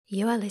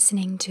You are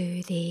listening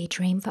to the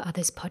Dream for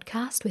Others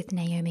podcast with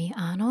Naomi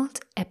Arnold,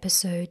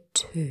 episode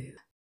 2.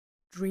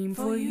 Dream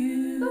for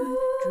you,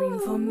 dream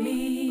for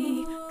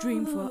me,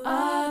 dream for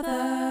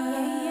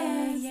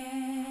others.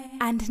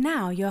 And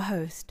now your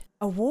host,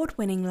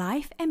 award-winning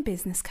life and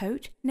business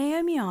coach,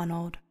 Naomi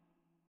Arnold.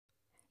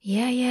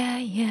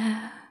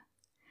 Yeah.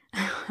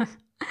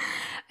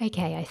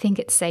 Okay, I think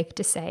it's safe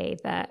to say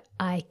that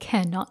I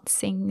cannot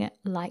sing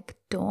like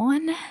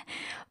Dawn.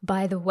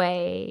 By the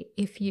way,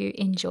 if you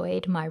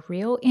enjoyed my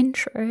real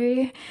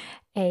intro,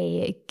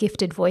 a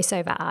gifted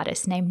voiceover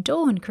artist named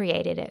Dawn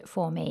created it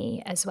for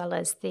me, as well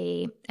as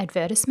the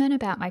advertisement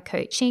about my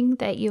coaching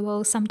that you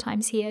will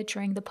sometimes hear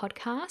during the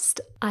podcast.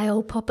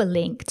 I'll pop a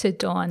link to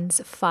Dawn's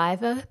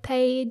Fiverr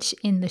page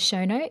in the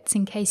show notes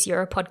in case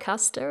you're a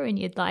podcaster and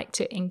you'd like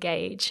to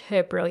engage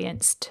her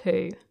brilliance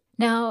too.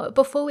 Now,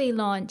 before we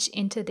launch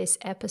into this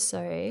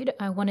episode,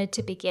 I wanted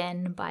to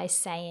begin by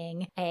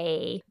saying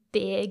a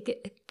big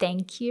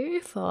thank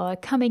you for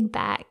coming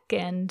back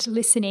and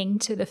listening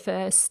to the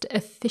first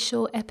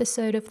official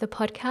episode of the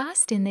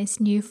podcast in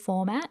this new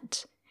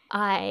format.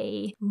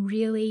 I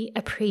really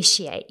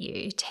appreciate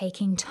you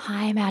taking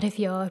time out of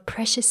your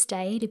precious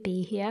day to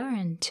be here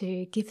and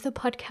to give the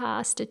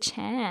podcast a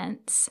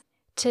chance.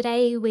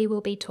 Today, we will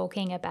be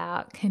talking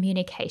about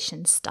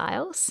communication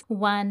styles.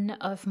 One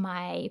of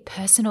my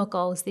personal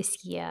goals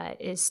this year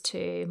is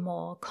to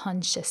more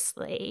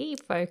consciously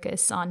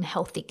focus on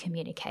healthy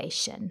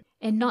communication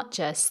in not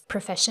just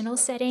professional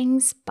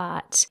settings,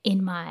 but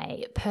in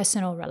my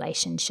personal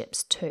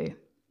relationships too.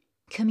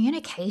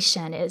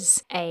 Communication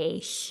is a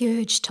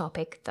huge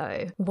topic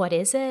though. What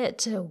is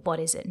it? What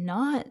is it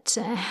not?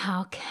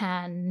 How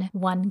can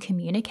one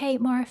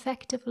communicate more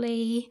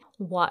effectively?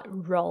 What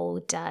role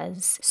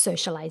does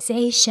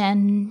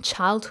socialization,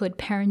 childhood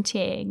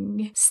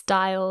parenting,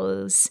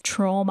 styles,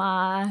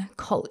 trauma,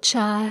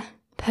 culture,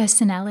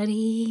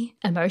 personality,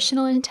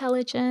 emotional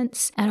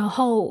intelligence, and a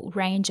whole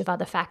range of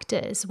other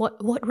factors.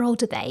 What role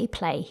do they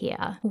play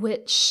here?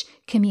 Which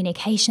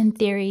communication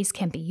theories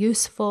can be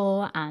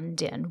useful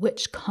and in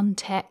which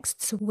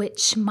contexts,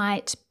 which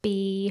might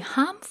be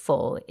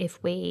harmful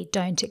if we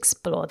don't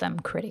explore them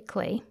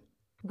critically?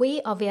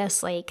 We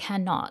obviously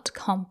cannot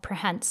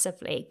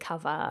comprehensively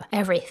cover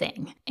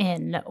everything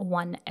in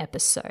one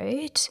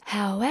episode.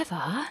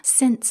 However,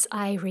 since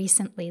I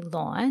recently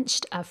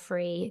launched a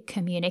free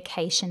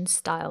communication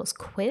styles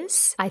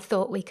quiz, I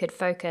thought we could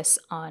focus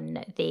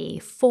on the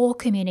 4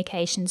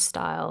 communication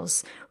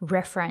styles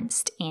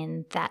referenced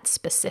in that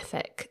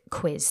specific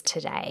quiz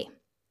today.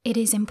 It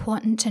is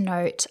important to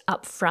note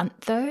up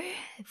front, though,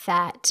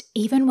 that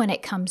even when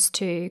it comes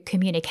to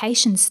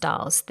communication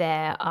styles,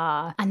 there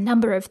are a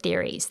number of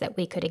theories that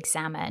we could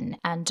examine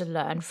and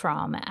learn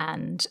from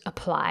and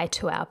apply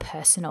to our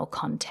personal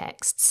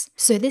contexts.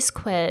 So this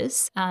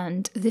quiz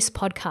and this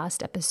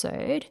podcast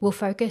episode will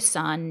focus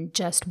on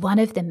just one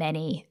of the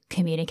many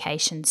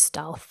communication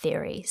style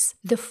theories.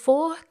 The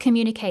 4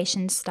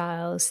 communication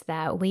styles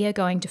that we are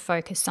going to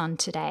focus on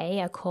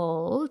today are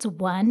called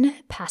 1,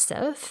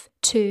 passive,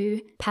 2,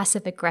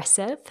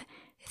 passive-aggressive,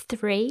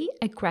 3,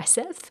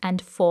 aggressive,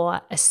 and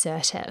 4,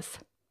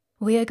 assertive.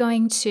 We are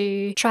going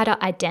to try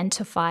to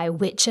identify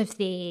which of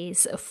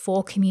these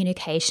 4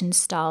 communication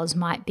styles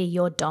might be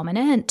your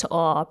dominant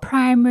or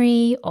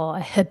primary or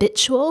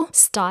habitual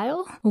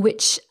style,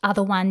 which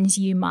other ones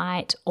you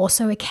might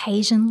also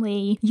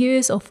occasionally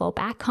use or fall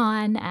back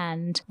on,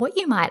 and what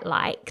you might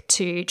like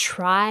to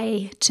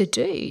try to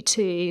do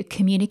to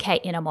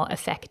communicate in a more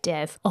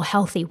effective or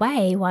healthy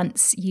way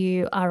once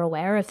you are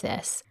aware of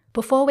this.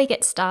 Before we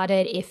get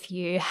started, if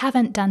you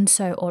haven't done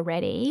so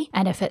already,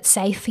 and if it's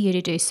safe for you to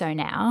do so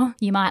now,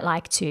 you might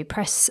like to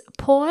press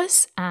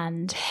pause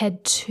and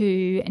head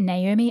to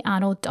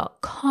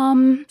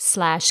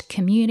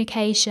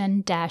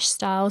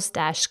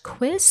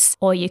naomiarnold.com/communication-styles-quiz,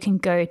 or you can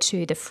go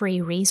to the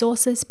free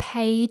resources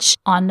page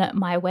on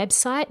my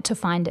website to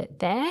find it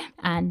there,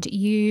 and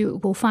you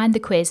will find the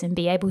quiz and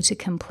be able to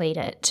complete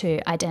it to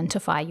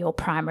identify your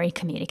primary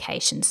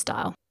communication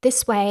style.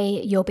 This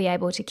way, you'll be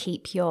able to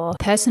keep your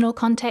personal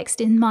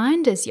context in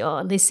mind as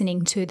you're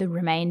listening to the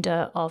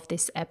remainder of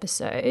this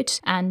episode.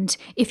 And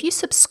if you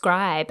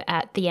subscribe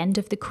at the end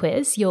of the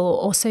quiz, you'll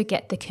also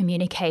get the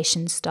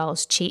communication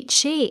styles cheat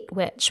sheet,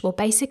 which will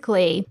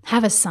basically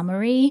have a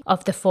summary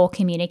of the 4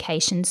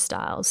 communication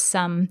styles,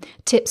 some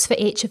tips for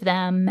each of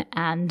them,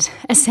 and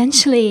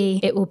essentially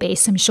it will be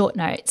some short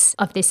notes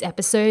of this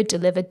episode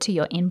delivered to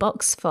your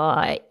inbox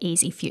for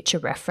easy future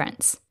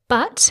reference.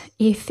 But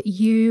if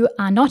you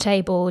are not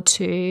able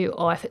to,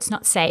 or if it's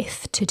not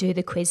safe to do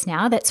the quiz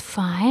now, that's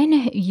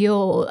fine.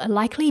 You'll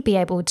likely be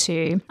able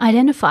to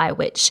identify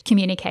which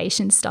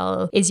communication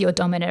style is your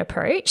dominant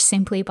approach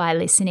simply by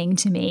listening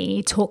to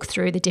me talk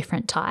through the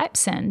different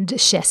types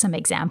and share some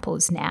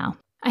examples now.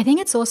 I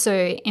think it's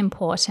also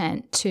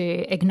important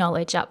to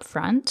acknowledge up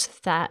front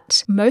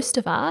that most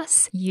of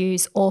us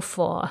use all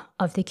 4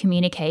 of the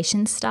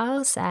communication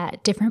styles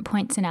at different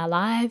points in our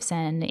lives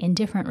and in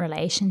different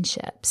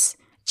relationships.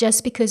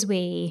 Just because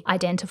we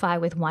identify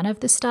with one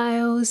of the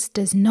styles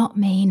does not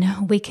mean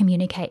we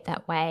communicate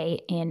that way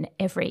in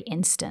every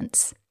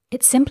instance.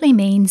 It simply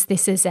means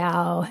this is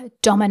our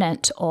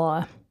dominant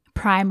or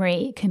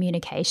primary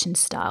communication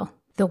style,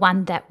 the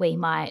one that we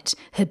might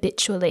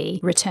habitually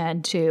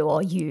return to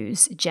or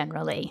use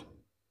generally.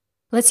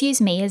 Let's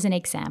use me as an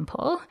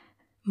example.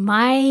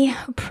 My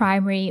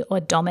primary or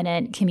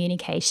dominant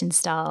communication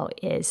style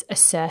is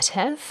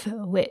assertive,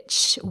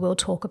 which we'll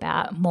talk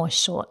about more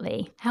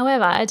shortly.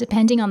 However,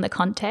 depending on the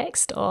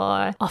context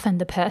or often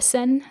the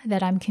person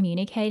that I'm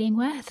communicating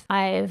with,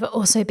 I've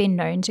also been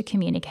known to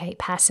communicate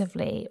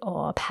passively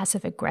or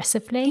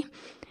passive-aggressively.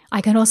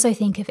 I can also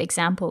think of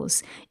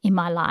examples in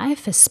my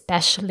life,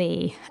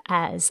 especially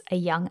as a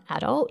young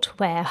adult,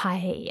 where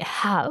I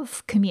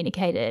have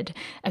communicated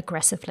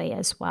aggressively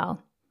as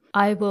well.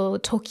 I will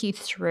talk you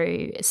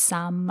through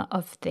some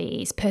of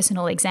these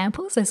personal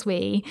examples as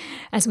we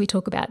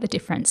talk about the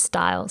different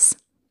styles.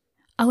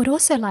 I would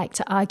also like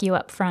to argue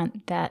up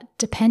front that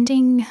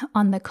depending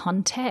on the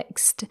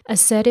context,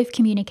 assertive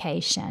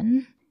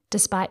communication,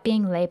 despite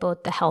being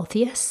labelled the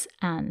healthiest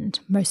and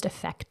most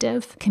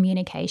effective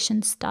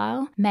communication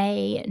style,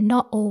 may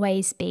not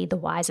always be the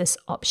wisest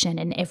option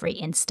in every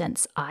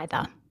instance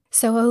either.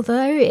 So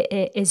although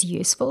it is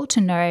useful to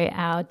know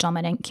our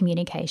dominant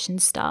communication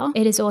style,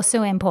 it is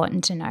also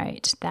important to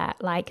note that,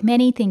 like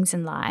many things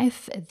in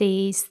life,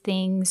 these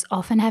things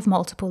often have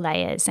multiple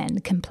layers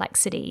and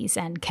complexities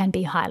and can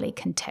be highly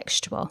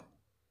contextual.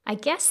 I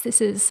guess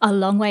this is a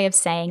long way of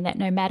saying that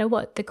no matter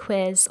what the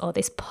quiz or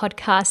this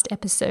podcast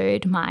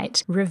episode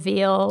might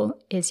reveal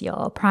is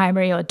your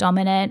primary or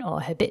dominant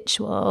or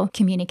habitual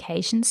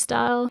communication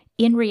style,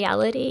 in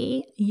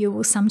reality, you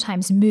will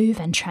sometimes move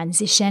and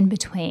transition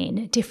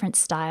between different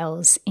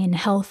styles in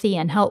healthy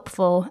and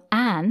helpful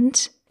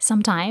and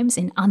sometimes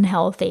in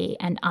unhealthy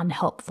and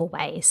unhelpful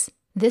ways.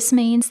 This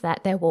means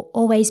that there will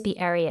always be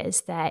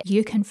areas that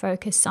you can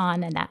focus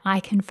on and that I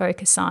can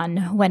focus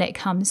on when it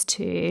comes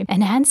to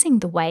enhancing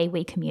the way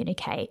we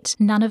communicate.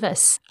 None of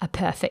us are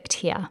perfect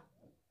here.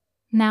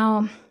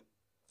 Now,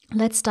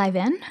 let's dive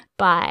in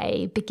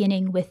by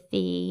beginning with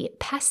the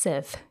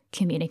passive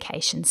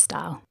communication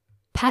style.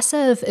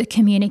 Passive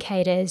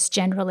communicators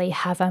generally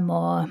have a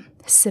more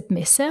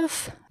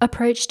submissive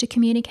approach to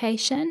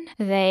communication.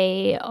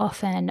 They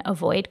often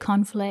avoid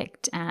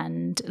conflict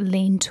and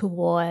lean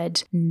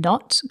toward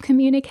not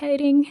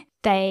communicating.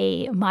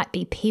 They might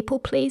be people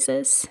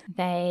pleasers.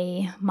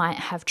 They might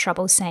have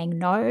trouble saying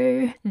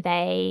no.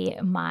 They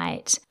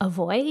might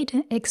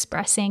avoid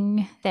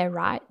expressing their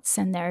rights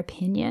and their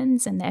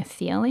opinions and their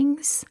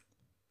feelings.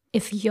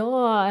 If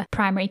your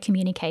primary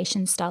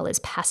communication style is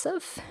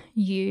passive,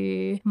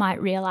 you might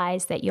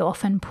realize that you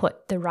often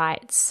put the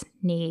rights,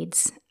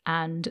 needs,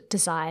 and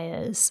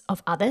desires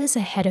of others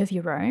ahead of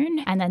your own,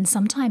 and then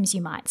sometimes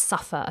you might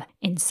suffer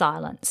in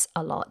silence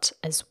a lot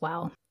as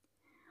well.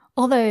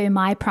 Although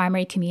my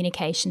primary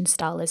communication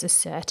style is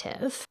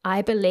assertive,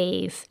 I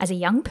believe as a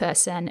young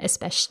person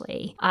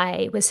especially,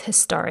 I was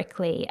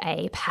historically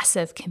a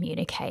passive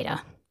communicator.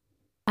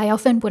 I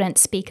often wouldn't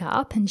speak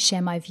up and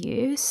share my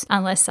views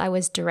unless I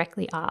was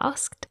directly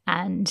asked,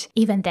 and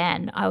even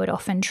then I would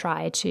often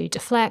try to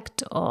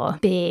deflect or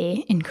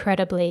be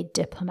incredibly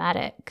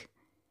diplomatic.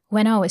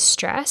 When I was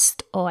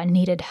stressed or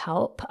needed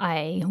help,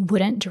 I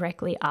wouldn't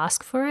directly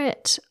ask for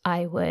it.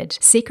 I would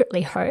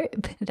secretly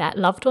hope that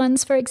loved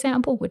ones, for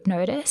example, would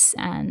notice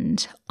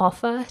and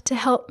offer to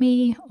help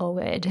me or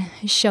would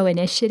show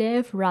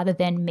initiative rather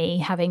than me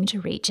having to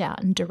reach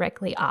out and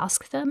directly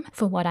ask them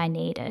for what I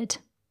needed.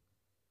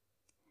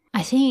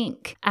 I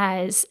think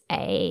as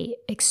an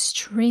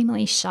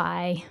extremely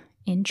shy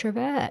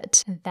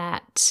introvert,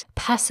 that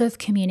passive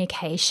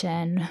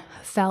communication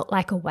felt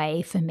like a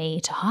way for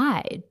me to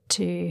hide,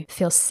 to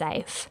feel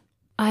safe.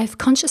 I've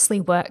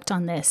consciously worked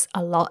on this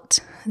a lot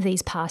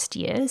these past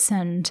years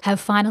and have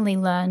finally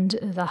learned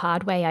the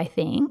hard way, I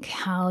think,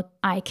 how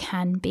I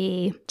can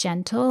be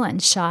gentle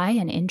and shy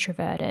and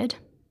introverted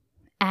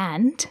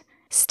and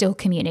still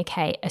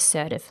communicate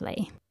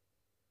assertively.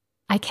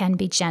 I can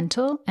be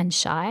gentle and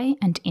shy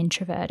and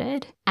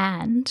introverted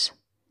and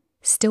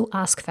still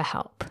ask for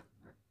help,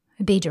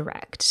 be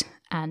direct,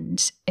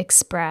 and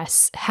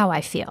express how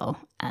I feel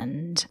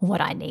and what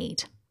I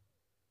need.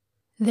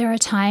 There are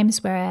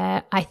times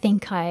where I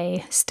think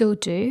I still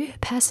do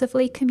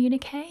passively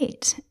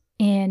communicate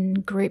in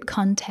group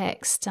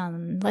context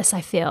unless I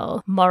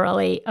feel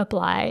morally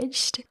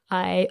obliged.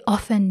 I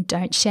often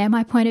don't share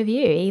my point of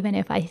view, even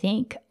if I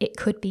think it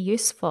could be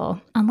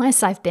useful,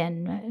 unless I've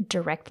been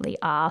directly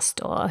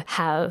asked or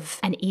have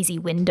an easy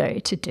window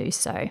to do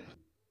so.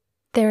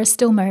 There are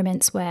still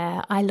moments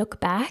where I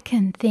look back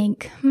and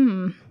think,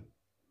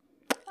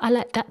 I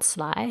let that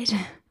slide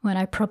when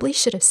I probably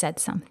should have said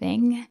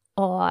something,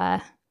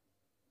 or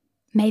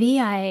maybe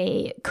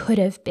I could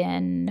have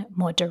been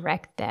more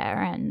direct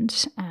there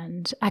and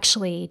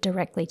actually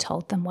directly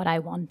told them what I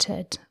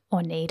wanted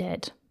or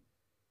needed.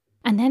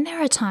 And then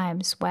there are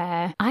times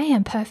where I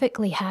am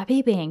perfectly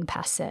happy being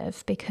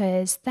passive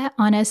because that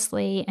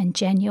honestly and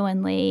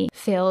genuinely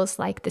feels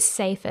like the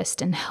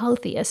safest and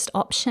healthiest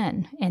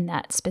option in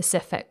that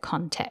specific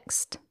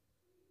context.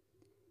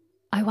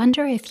 I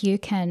wonder if you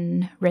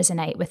can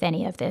resonate with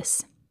any of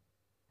this.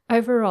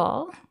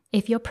 Overall,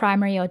 if your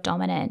primary or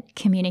dominant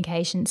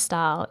communication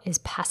style is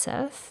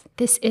passive,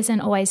 this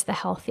isn't always the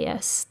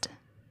healthiest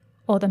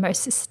or the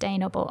most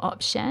sustainable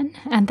option.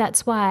 And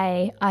that's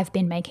why I've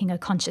been making a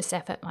conscious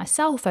effort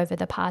myself over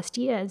the past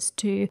years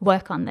to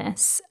work on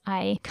this.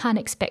 I can't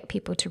expect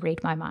people to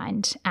read my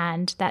mind,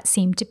 and that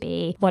seemed to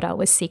be what I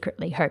was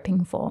secretly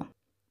hoping for.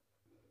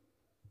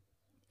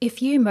 If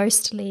you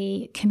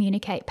mostly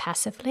communicate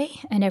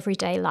passively in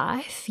everyday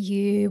life,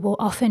 you will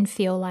often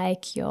feel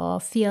like your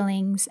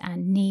feelings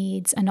and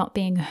needs are not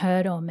being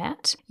heard or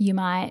met. You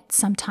might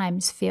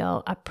sometimes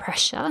feel a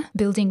pressure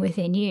building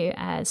within you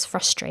as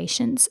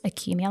frustrations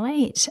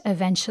accumulate,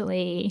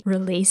 eventually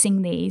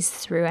releasing these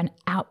through an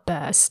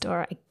outburst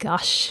or a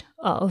gush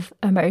of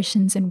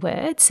emotions and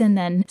words. And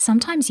then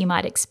sometimes you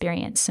might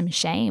experience some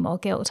shame or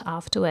guilt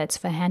afterwards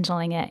for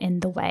handling it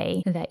in the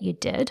way that you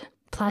did.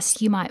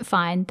 Plus, you might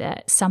find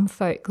that some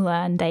folk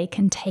learn they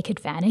can take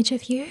advantage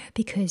of you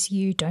because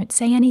you don't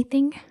say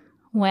anything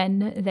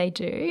when they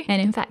do.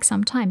 And in fact,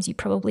 sometimes you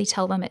probably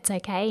tell them it's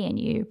okay and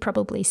you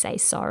probably say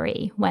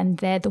sorry when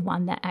they're the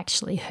one that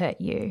actually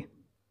hurt you.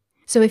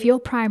 So if your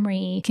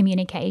primary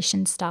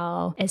communication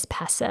style is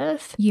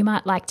passive, you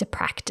might like to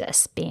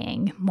practice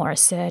being more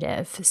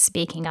assertive,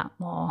 speaking up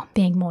more,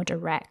 being more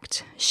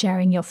direct,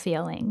 sharing your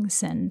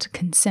feelings and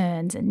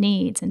concerns and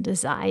needs and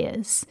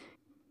desires.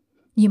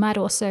 You might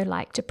also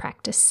like to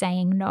practice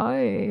saying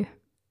no.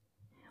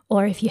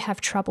 Or if you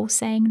have trouble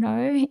saying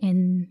no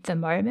in the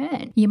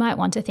moment, you might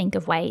want to think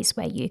of ways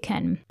where you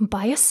can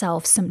buy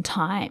yourself some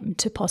time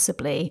to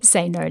possibly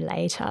say no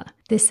later.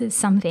 This is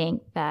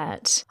something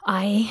that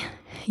I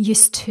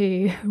used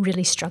to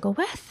really struggle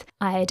with.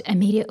 I'd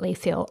immediately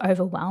feel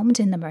overwhelmed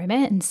in the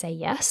moment and say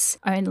yes,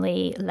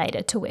 only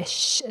later to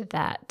wish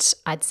that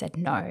I'd said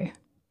no.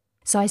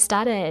 So I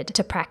started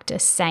to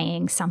practice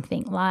saying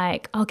something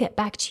like, I'll get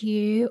back to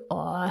you,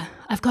 or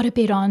I've got a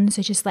bit on,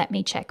 so just let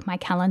me check my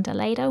calendar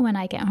later when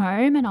I get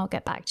home and I'll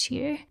get back to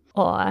you.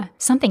 Or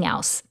something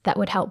else that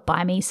would help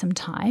buy me some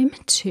time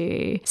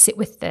to sit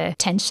with the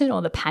tension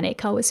or the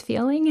panic I was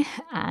feeling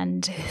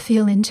and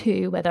feel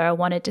into whether I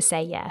wanted to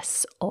say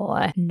yes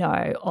or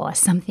no, or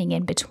something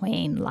in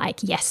between, like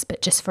yes,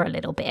 but just for a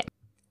little bit.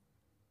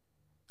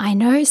 I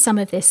know some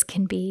of this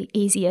can be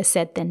easier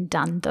said than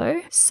done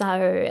though,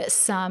 so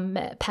some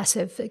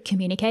passive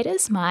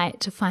communicators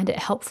might find it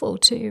helpful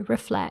to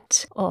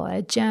reflect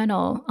or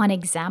journal on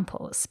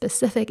examples,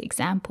 specific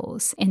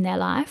examples in their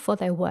life or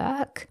their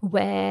work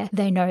where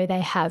they know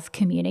they have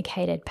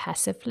communicated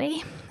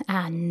passively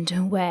and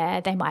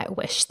where they might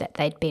wish that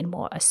they'd been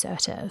more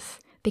assertive.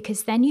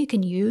 Because then you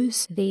can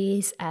use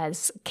these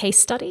as case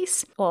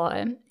studies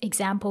or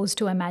examples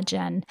to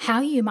imagine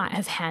how you might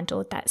have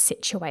handled that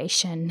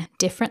situation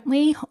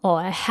differently,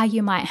 or how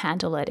you might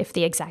handle it if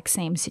the exact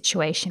same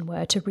situation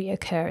were to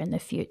reoccur in the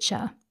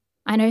future.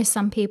 I know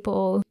some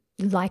people,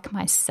 like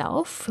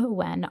myself,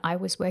 when I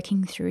was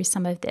working through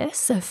some of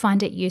this,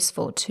 find it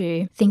useful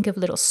to think of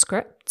little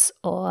scripts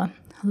or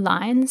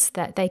lines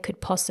that they could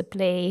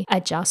possibly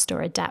adjust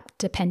or adapt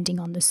depending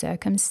on the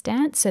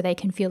circumstance, so they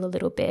can feel a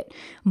little bit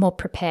more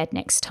prepared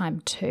next time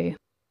too.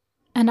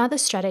 Another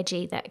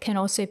strategy that can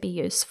also be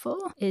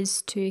useful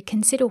is to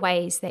consider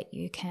ways that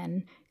you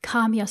can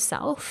calm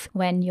yourself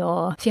when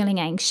you're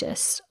feeling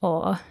anxious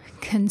or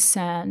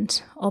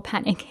concerned or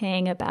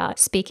panicking about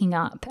speaking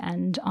up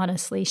and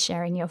honestly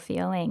sharing your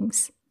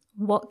feelings.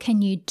 What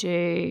can you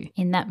do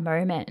in that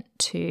moment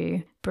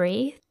to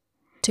breathe,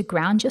 to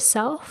ground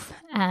yourself,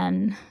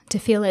 and to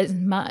feel as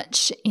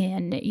much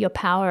in your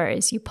power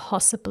as you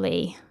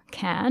possibly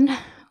can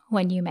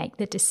when you make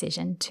the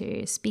decision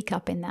to speak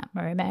up in that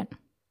moment?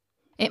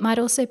 It might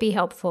also be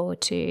helpful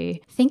to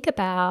think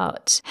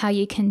about how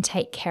you can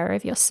take care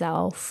of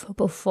yourself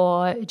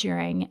before,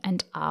 during,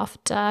 and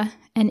after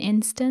an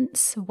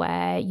instance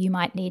where you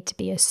might need to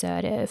be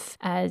assertive,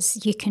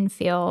 as you can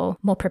feel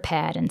more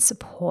prepared and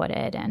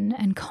supported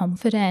and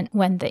confident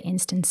when the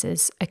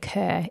instances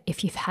occur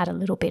if you've had a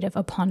little bit of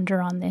a ponder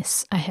on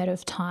this ahead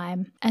of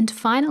time. And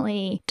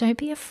finally, don't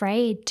be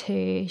afraid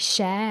to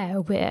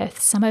share with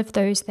some of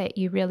those that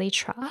you really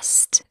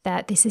trust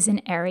that this is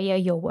an area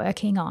you're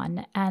working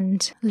on,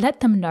 and let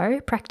them know,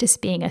 practice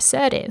being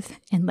assertive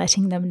in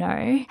letting them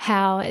know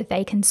how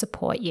they can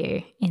support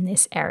you in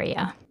this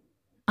area.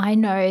 I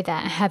know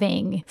that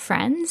having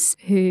friends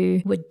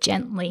who would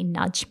gently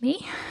nudge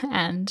me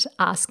and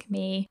ask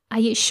me, "Are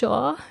you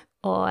sure?"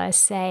 or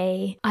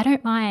say, "I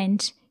don't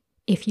mind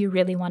if you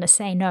really want to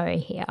say no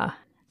here,"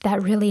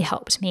 that really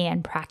helped me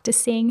in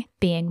practicing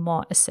being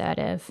more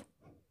assertive.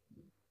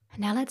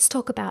 Now let's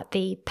talk about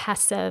the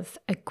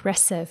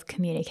passive-aggressive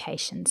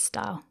communication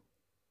style.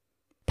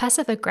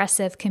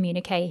 Passive-aggressive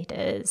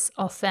communicators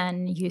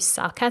often use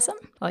sarcasm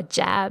or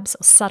jabs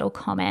or subtle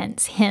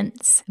comments,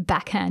 hints,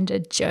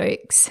 backhanded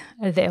jokes,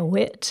 their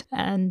wit,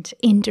 and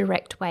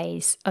indirect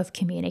ways of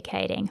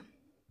communicating.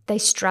 They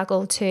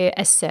struggle to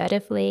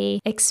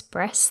assertively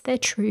express their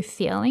true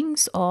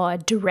feelings or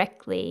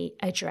directly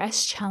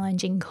address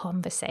challenging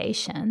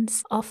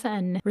conversations,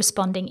 often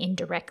responding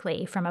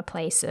indirectly from a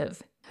place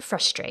of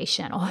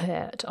frustration or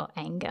hurt or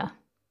anger.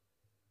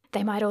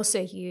 They might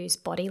also use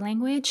body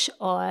language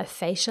or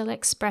facial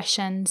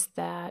expressions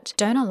that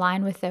don't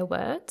align with their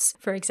words.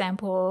 For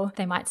example,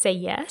 they might say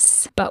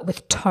yes, but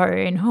with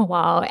tone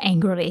while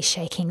angrily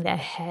shaking their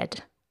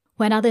head.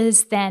 When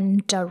others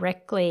then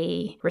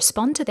directly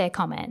respond to their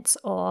comments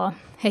or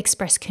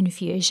express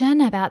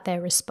confusion about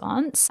their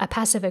response, a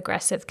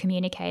passive-aggressive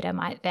communicator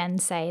might then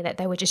say that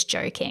they were just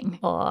joking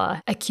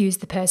or accuse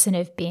the person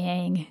of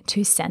being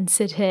too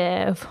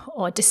sensitive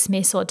or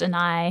dismiss or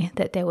deny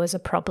that there was a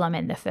problem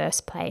in the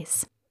first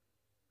place.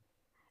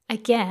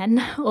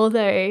 Again,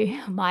 although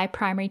my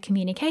primary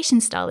communication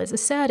style is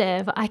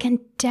assertive, I can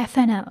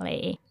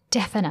definitely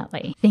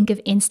think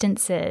of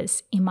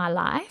instances in my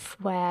life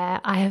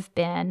where I have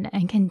been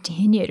and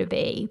continue to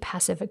be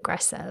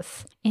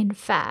passive-aggressive. In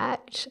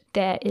fact,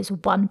 there is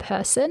one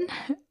person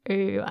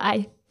who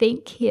I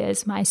think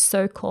hears my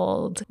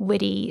so-called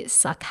witty,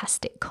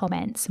 sarcastic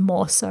comments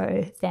more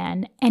so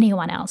than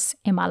anyone else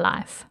in my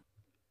life.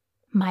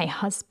 My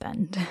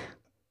husband.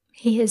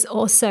 He is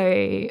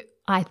also,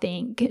 I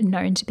think,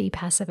 known to be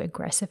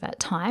passive-aggressive at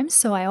times,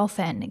 so I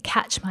often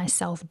catch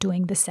myself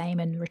doing the same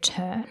in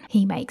return.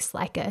 He makes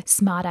like a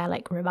smart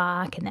aleck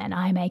remark and then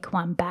I make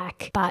one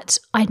back, but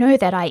I know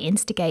that I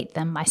instigate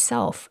them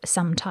myself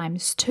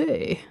sometimes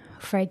too.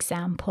 For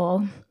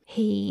example,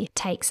 he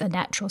takes a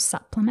natural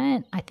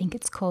supplement, I think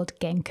it's called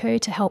Ginkgo,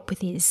 to help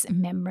with his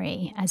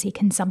memory, as he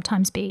can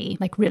sometimes be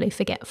like really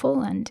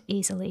forgetful and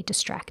easily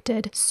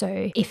distracted.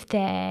 So if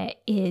there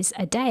is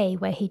a day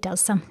where he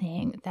does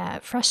something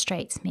that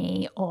frustrates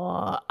me,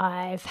 or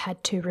I've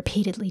had to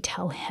repeatedly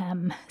tell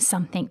him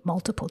something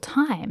multiple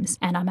times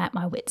and I'm at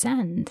my wit's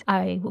end,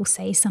 I will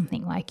say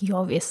something like, "You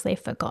obviously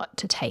forgot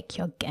to take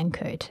your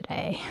Ginkgo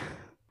today."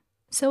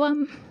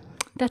 So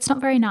that's not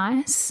very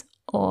nice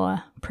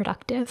or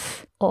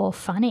productive or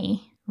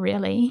funny,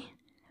 really.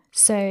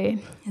 So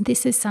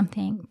this is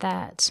something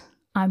that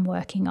I'm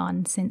working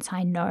on, since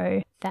I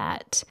know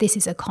that this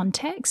is a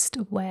context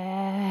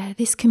where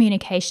this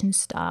communication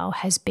style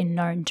has been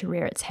known to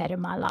rear its head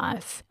in my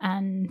life,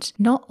 and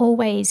not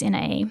always in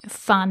a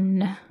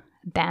fun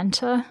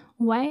banter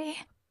way,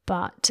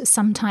 but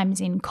sometimes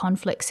in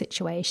conflict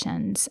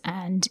situations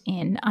and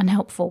in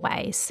unhelpful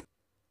ways.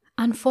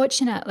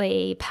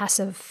 Unfortunately,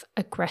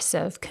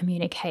 passive-aggressive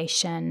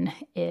communication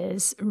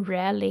is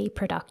rarely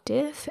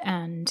productive,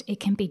 and it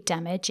can be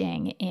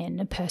damaging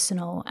in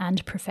personal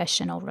and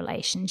professional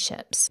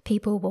relationships.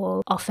 People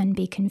will often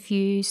be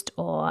confused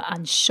or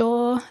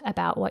unsure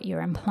about what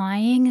you're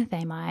implying.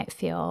 They might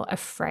feel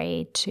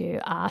afraid to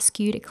ask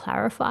you to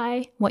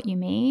clarify what you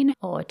mean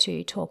or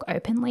to talk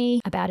openly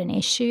about an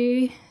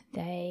issue.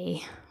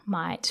 They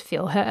might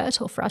feel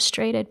hurt or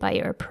frustrated by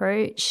your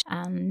approach,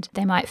 and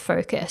they might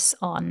focus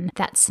on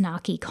that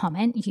snarky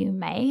comment you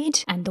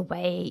made and the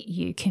way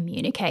you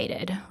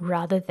communicated,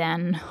 rather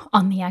than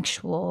on the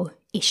actual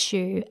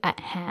issue at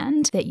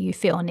hand that you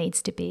feel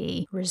needs to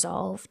be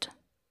resolved.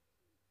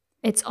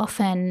 It's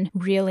often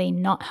really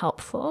not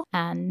helpful,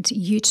 and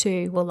you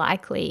two will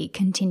likely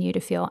continue to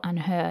feel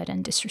unheard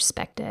and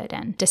disrespected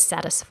and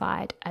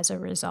dissatisfied as a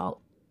result.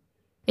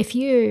 If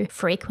you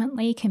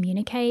frequently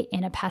communicate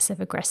in a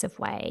passive-aggressive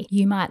way,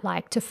 you might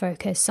like to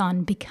focus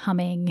on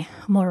becoming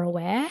more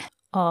aware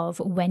of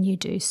when you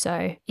do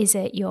so. Is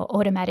it your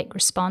automatic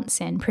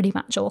response in pretty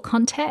much all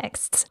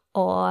contexts?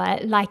 Or,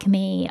 like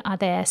me, are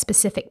there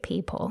specific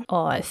people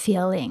or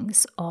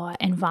feelings or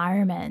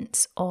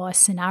environments or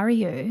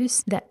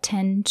scenarios that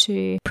tend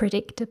to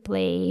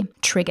predictably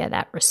trigger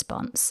that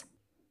response?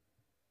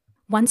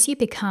 Once you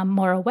become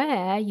more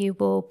aware, you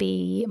will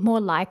be more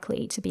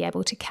likely to be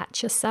able to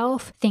catch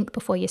yourself, think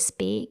before you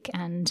speak,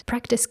 and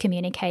practice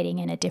communicating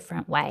in a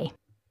different way.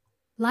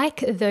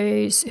 Like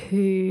those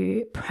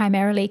who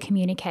primarily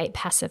communicate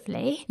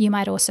passively, you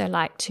might also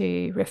like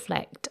to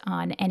reflect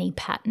on any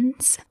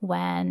patterns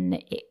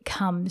when it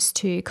comes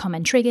to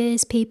common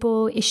triggers,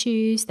 people,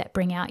 issues that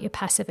bring out your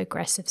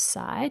passive-aggressive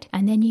side.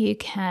 And then you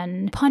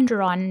can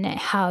ponder on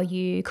how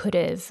you could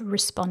have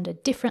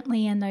responded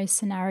differently in those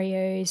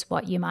scenarios,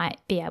 what you might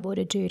be able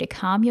to do to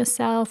calm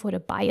yourself or to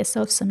buy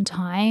yourself some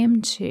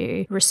time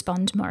to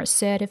respond more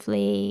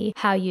assertively,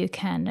 how you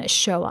can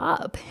show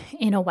up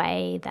in a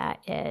way that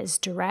is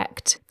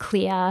direct,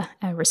 clear,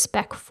 and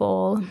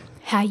respectful,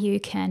 how you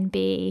can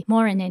be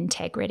more in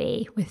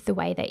integrity with the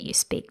way that you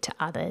speak to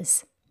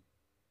others.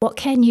 What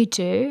can you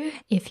do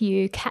if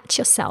you catch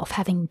yourself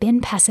having been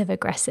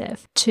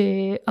passive-aggressive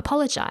to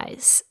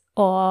apologize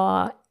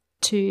or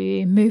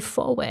to move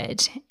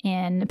forward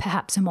in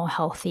perhaps a more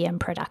healthy and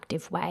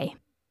productive way?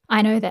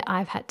 I know that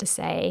I've had to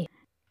say,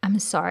 "I'm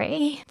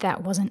sorry,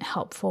 that wasn't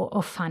helpful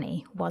or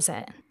funny, was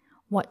it?"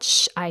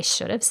 What I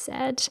should have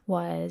said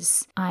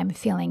was, I'm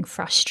feeling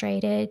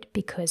frustrated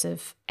because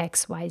of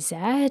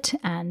XYZ,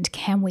 and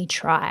can we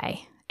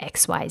try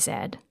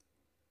XYZ?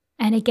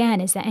 And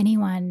again, is there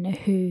anyone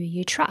who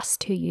you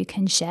trust, who you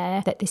can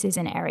share that this is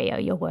an area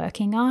you're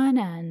working on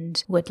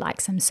and would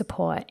like some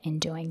support in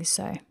doing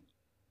so?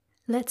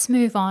 Let's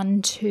move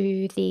on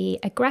to the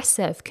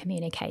aggressive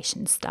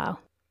communication style.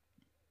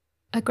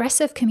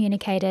 Aggressive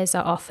communicators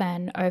are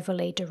often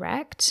overly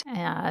direct,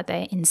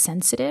 they're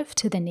insensitive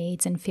to the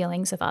needs and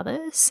feelings of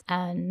others,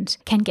 and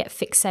can get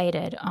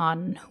fixated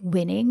on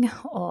winning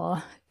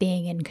or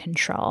being in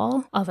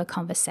control of a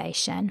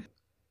conversation.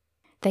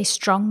 They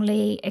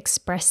strongly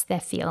express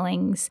their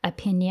feelings,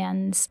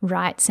 opinions,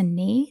 rights, and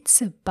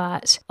needs,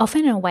 but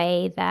often in a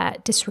way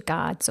that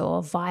disregards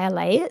or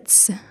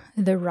violates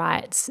the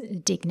rights,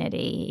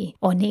 dignity,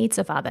 or needs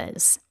of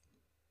others.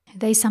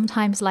 They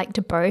sometimes like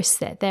to boast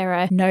that they're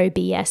a no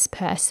BS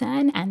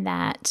person and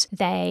that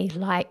they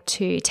like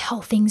to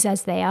tell things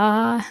as they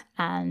are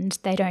and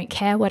they don't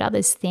care what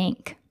others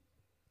think.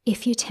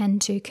 If you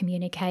tend to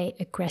communicate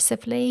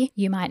aggressively,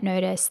 you might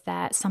notice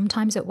that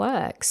sometimes it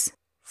works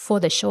for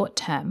the short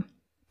term.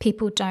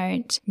 People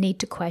don't need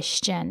to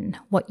question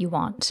what you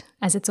want,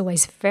 as it's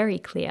always very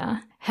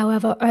clear.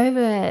 However,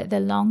 over the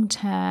long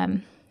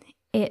term,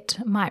 it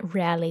might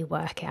rarely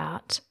work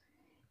out.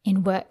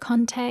 In work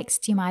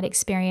context, you might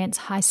experience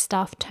high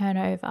staff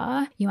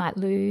turnover, you might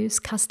lose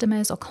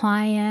customers or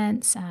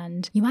clients,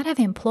 and you might have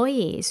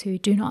employees who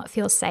do not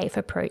feel safe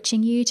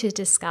approaching you to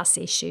discuss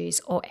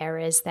issues or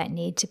errors that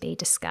need to be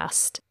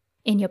discussed.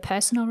 In your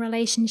personal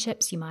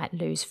relationships, you might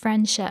lose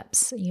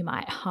friendships, you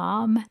might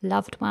harm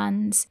loved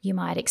ones, you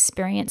might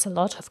experience a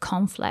lot of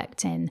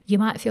conflict, and you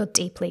might feel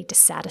deeply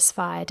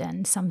dissatisfied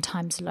and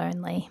sometimes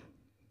lonely.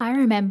 I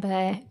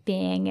remember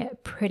being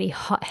pretty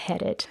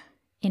hot-headed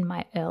in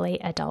my early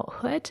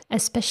adulthood,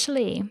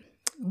 especially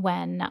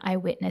when I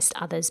witnessed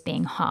others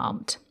being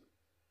harmed.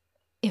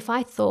 If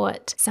I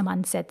thought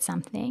someone said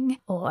something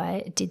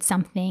or did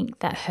something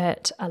that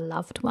hurt a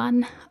loved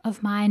one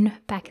of mine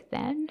back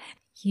then,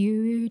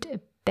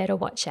 you'd better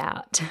watch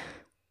out.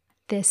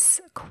 This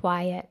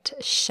quiet,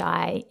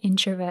 shy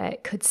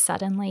introvert could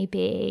suddenly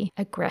be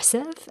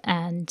aggressive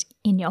and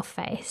in your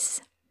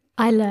face.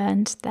 I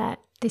learned that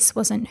this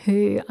wasn't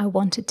who I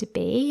wanted to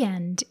be,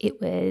 and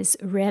it was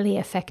rarely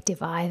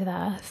effective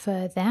either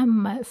for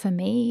them, for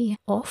me,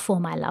 or for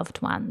my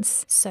loved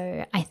ones.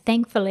 So I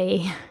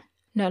thankfully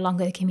no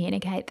longer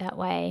communicate that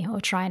way,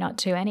 or try not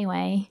to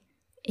anyway.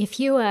 If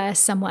you are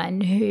someone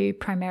who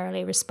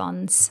primarily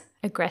responds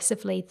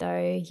aggressively,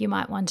 though, you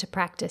might want to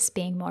practice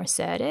being more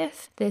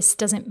assertive. This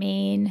doesn't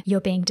mean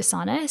you're being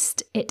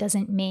dishonest. It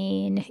doesn't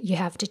mean you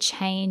have to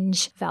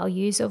change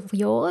values of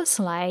yours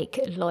like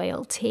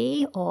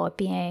loyalty or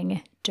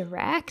being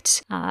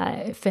direct.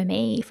 For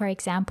me, for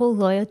example,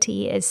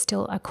 loyalty is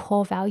still a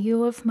core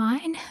value of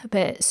mine,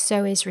 but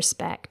so is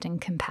respect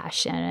and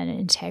compassion and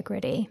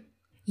integrity.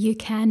 You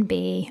can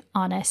be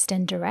honest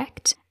and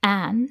direct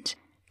and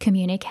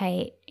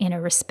communicate in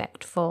a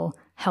respectful,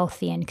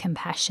 healthy, and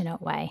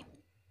compassionate way.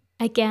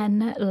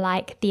 Again,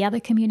 like the other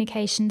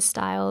communication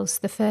styles,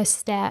 the first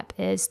step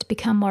is to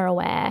become more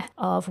aware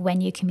of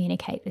when you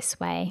communicate this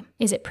way.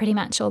 Is it pretty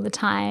much all the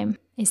time?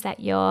 Is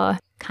that your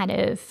kind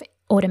of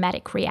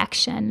automatic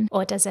reaction?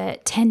 Or does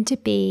it tend to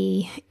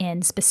be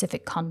in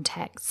specific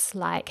contexts,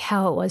 like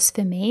how it was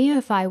for me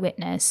if I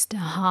witnessed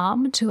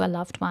harm to a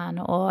loved one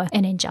or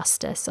an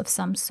injustice of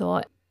some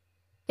sort?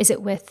 Is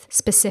it with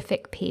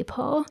specific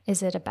people?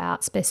 Is it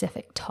about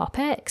specific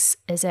topics?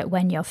 Is it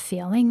when you're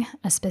feeling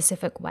a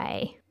specific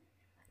way?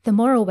 The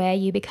more aware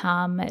you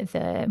become,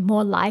 the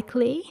more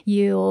likely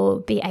you'll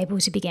be able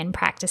to begin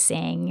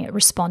practicing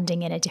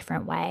responding in a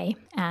different way.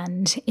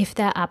 And if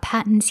there are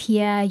patterns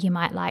here, you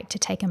might like to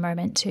take a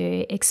moment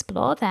to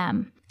explore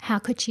them. How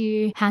could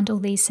you handle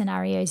these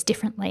scenarios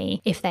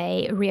differently if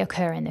they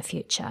reoccur in the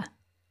future?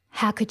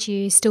 How could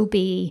you still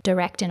be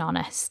direct and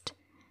honest,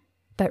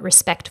 but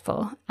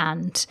respectful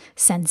and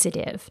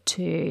sensitive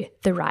to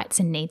the rights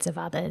and needs of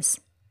others?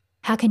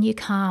 How can you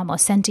calm or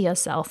center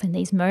yourself in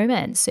these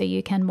moments so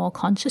you can more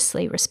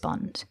consciously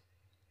respond?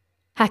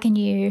 How can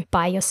you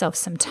buy yourself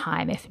some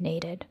time if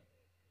needed?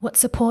 What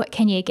support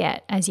can you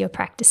get as you're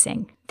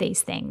practicing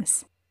these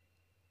things?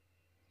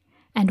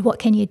 And what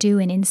can you do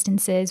in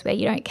instances where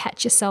you don't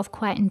catch yourself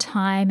quite in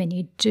time and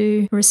you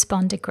do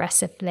respond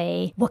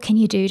aggressively? What can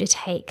you do to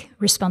take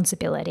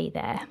responsibility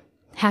there?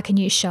 How can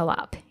you show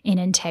up in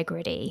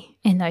integrity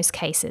in those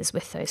cases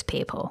with those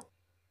people?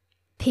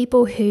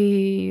 People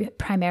who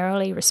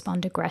primarily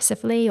respond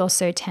aggressively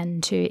also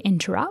tend to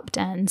interrupt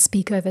and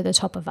speak over the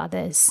top of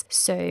others.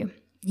 So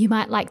you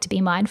might like to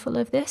be mindful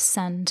of this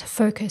and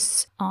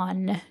focus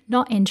on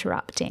not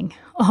interrupting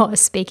or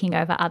speaking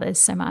over others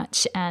so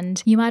much.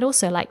 And you might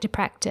also like to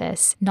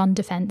practice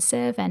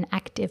non-defensive and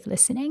active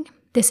listening.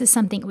 This is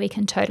something we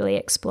can totally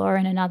explore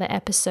in another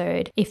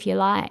episode if you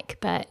like,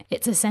 but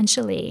it's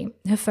essentially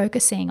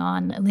focusing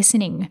on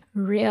listening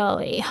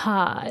really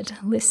hard,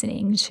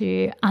 listening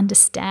to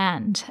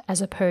understand as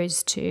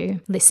opposed to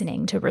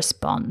listening to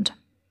respond.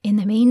 In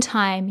the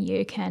meantime,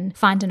 you can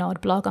find an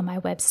old blog on my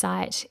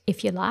website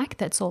if you like,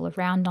 that's all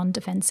around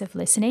non-defensive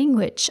listening,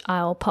 which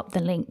I'll pop the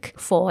link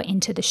for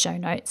into the show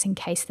notes in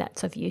case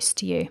that's of use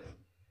to you.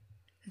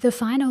 The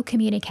final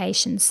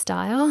communication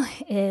style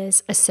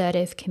is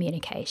assertive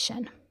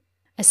communication.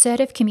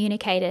 Assertive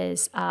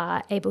communicators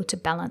are able to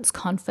balance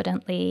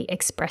confidently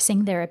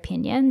expressing their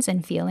opinions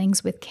and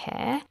feelings with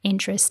care,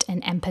 interest,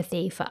 and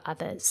empathy for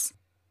others.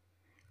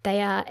 They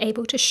are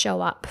able to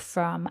show up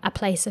from a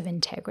place of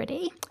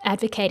integrity,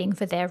 advocating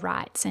for their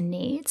rights and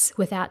needs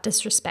without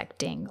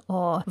disrespecting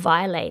or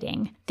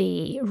violating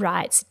the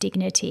rights,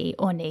 dignity,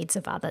 or needs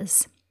of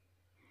others.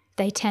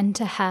 They tend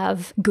to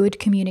have good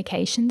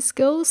communication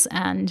skills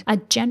and are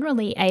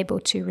generally able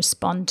to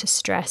respond to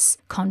stress,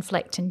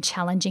 conflict, and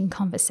challenging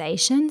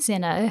conversations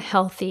in a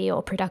healthy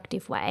or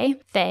productive way.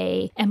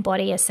 They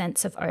embody a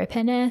sense of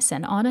openness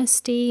and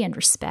honesty and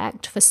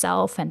respect for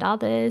self and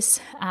others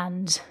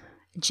and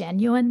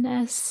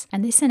genuineness,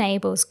 and this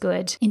enables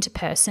good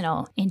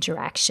interpersonal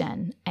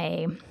interaction,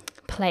 a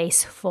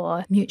place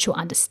for mutual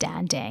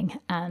understanding,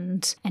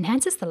 and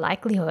enhances the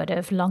likelihood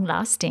of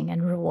long-lasting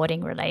and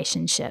rewarding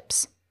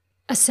relationships.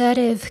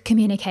 Assertive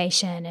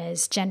communication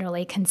is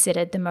generally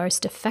considered the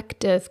most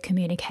effective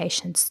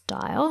communication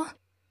style.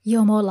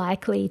 You're more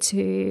likely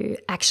to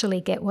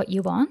actually get what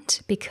you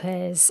want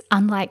because,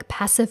 unlike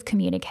passive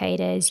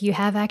communicators, you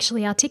have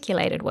actually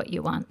articulated what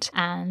you want.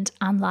 And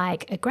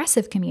unlike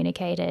aggressive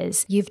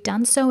communicators, you've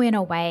done so in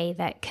a way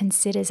that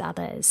considers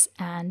others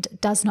and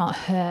does not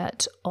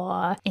hurt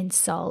or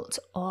insult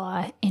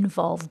or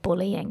involve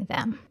bullying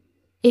them.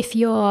 If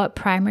your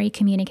primary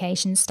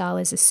communication style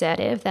is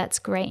assertive, that's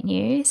great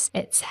news.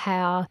 It's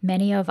how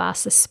many of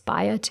us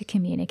aspire to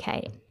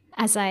communicate.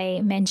 As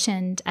I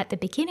mentioned at the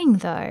beginning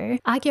though,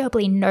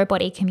 arguably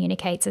nobody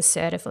communicates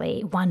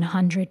assertively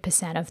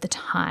 100% of the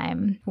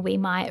time. We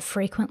might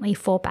frequently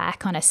fall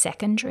back on a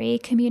secondary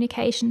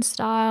communication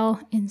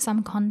style in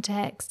some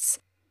contexts.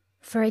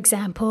 For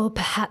example,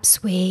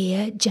 perhaps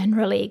we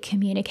generally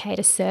communicate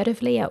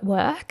assertively at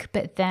work,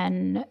 but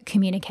then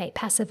communicate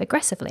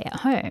passive-aggressively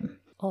at home.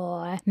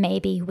 Or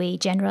maybe we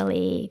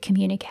generally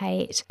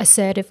communicate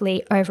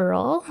assertively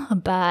overall,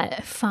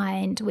 but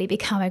find we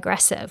become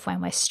aggressive when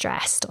we're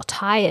stressed or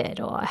tired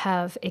or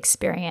have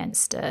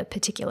experienced a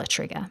particular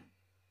trigger.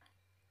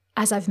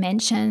 As I've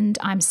mentioned,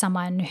 I'm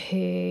someone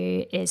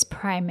who is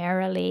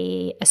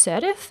primarily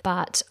assertive,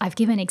 but I've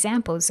given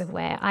examples of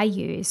where I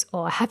use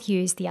or have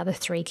used the other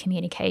three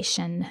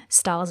communication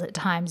styles at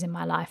times in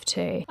my life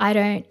too. I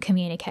don't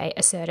communicate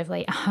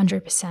assertively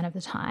 100% of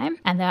the time,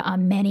 and there are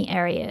many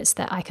areas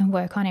that I can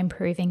work on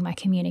improving my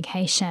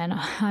communication.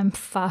 I'm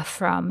far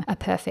from a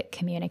perfect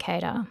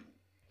communicator.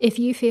 If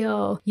you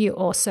feel you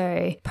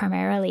also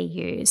primarily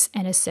use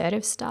an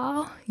assertive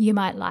style, you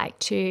might like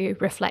to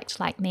reflect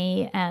like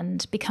me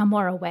and become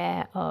more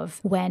aware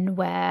of when,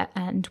 where,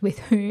 and with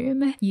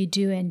whom you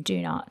do and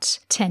do not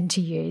tend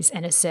to use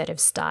an assertive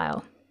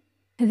style.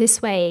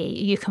 This way,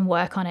 you can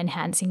work on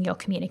enhancing your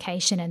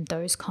communication in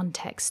those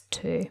contexts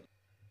too.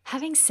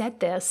 Having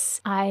said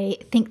this, I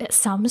think that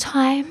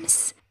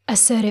sometimes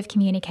assertive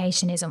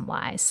communication isn't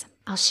wise.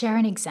 I'll share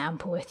an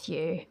example with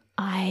you.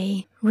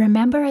 I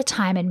remember a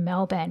time in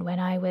Melbourne when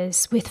I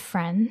was with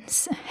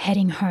friends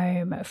heading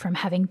home from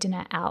having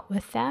dinner out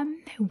with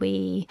them.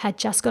 We had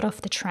just got off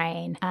the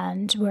train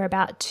and were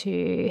about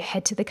to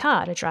head to the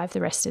car to drive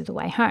the rest of the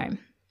way home.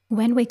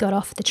 When we got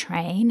off the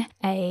train,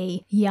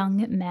 a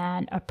young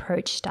man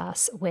approached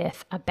us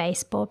with a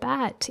baseball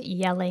bat,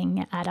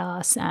 yelling at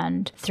us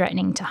and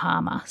threatening to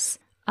harm us.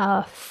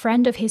 A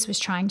friend of his was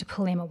trying to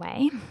pull him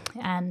away,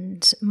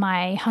 and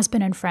my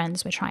husband and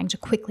friends were trying to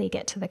quickly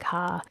get to the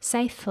car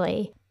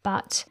safely.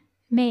 But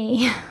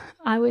me,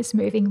 I was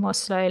moving more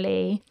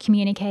slowly,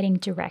 communicating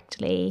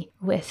directly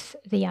with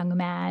the young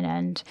man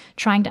and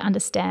trying to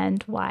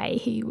understand why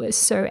he was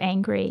so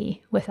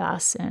angry with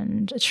us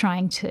and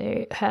trying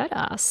to hurt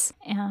us.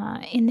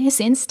 In this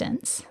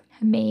instance,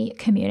 me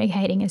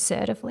communicating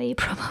assertively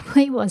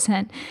probably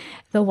wasn't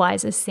the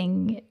wisest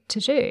thing to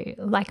do.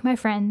 Like my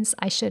friends,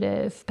 I should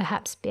have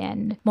perhaps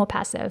been more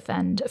passive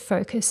and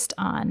focused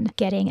on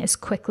getting as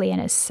quickly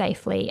and as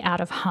safely out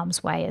of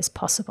harm's way as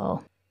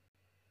possible.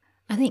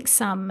 I think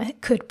some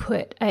could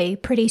put a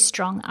pretty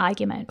strong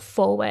argument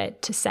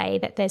forward to say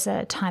that there's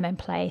a time and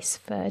place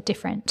for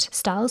different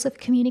styles of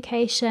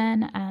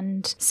communication,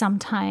 and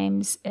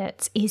sometimes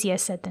it's easier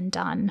said than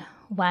done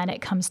when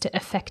it comes to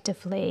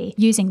effectively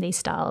using these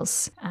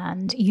styles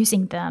and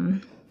using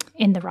them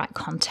in the right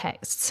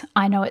contexts.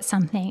 I know it's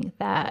something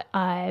that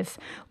I've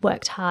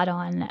worked hard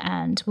on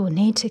and will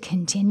need to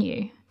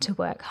continue to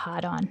work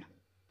hard on.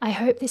 I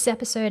hope this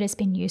episode has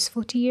been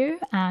useful to you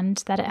and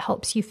that it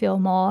helps you feel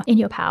more in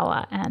your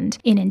power and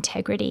in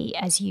integrity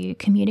as you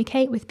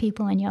communicate with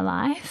people in your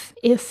life.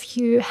 If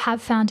you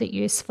have found it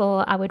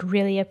useful, I would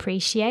really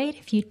appreciate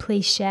if you'd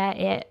please share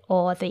it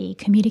or the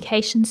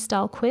communication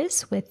style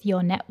quiz with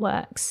your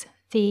networks.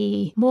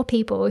 The more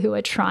people who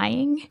are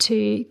trying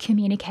to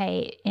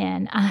communicate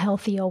in a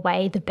healthier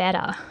way, the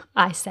better,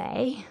 I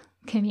say.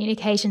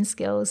 Communication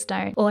skills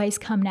don't always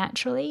come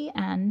naturally,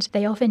 and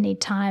they often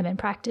need time and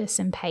practice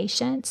and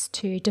patience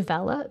to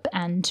develop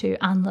and to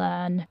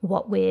unlearn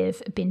what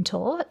we've been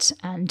taught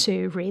and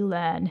to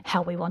relearn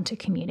how we want to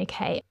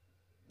communicate.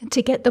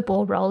 To get the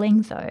ball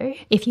rolling though,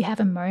 if you have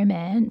a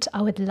moment,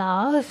 I would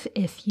love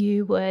if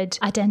you would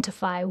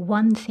identify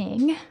one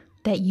thing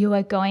that you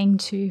are going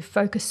to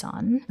focus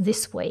on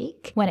this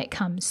week when it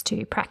comes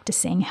to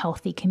practicing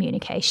healthy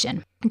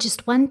communication.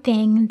 Just one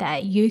thing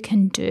that you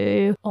can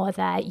do or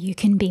that you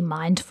can be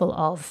mindful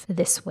of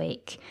this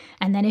week.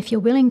 And then if you're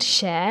willing to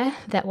share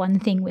that one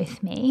thing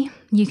with me,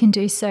 you can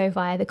do so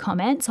via the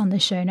comments on the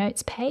show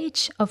notes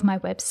page of my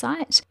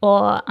website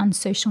or on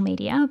social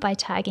media by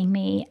tagging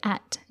me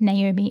at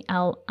Naomi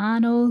L.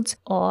 Arnold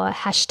or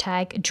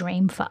hashtag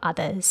Dream for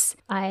Others.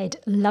 I'd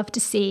love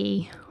to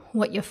see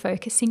what you're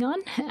focusing on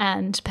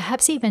and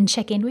perhaps even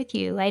check in with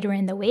you later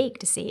in the week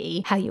to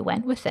see how you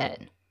went with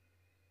it.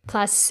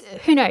 Plus,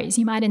 who knows,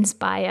 you might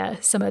inspire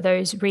some of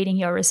those reading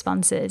your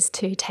responses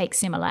to take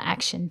similar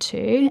action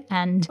too.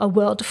 And a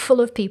world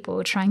full of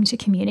people trying to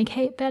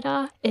communicate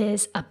better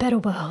is a better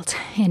world,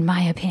 in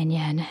my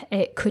opinion.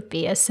 It could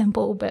be a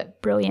simple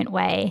but brilliant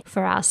way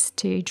for us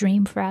to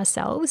dream for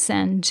ourselves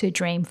and to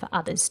dream for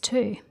others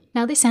too.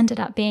 Now, this ended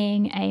up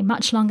being a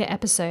much longer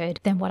episode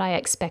than what I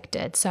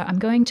expected, so I'm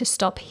going to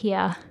stop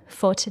here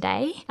for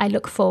today. I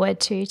look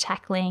forward to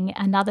tackling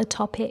another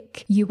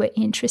topic you were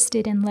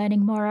interested in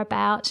learning more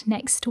about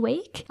next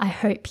week. I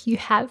hope you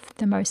have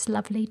the most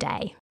lovely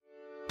day.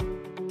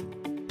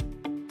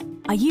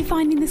 Are you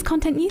finding this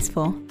content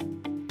useful?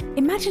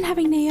 Imagine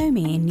having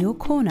Naomi in your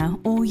corner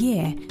all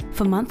year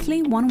for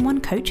monthly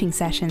one-on-one coaching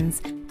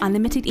sessions,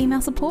 unlimited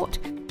email support,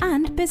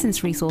 and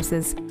business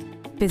resources.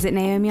 Visit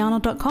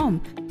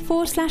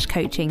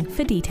naomiarnold.com/coaching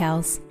for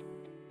details.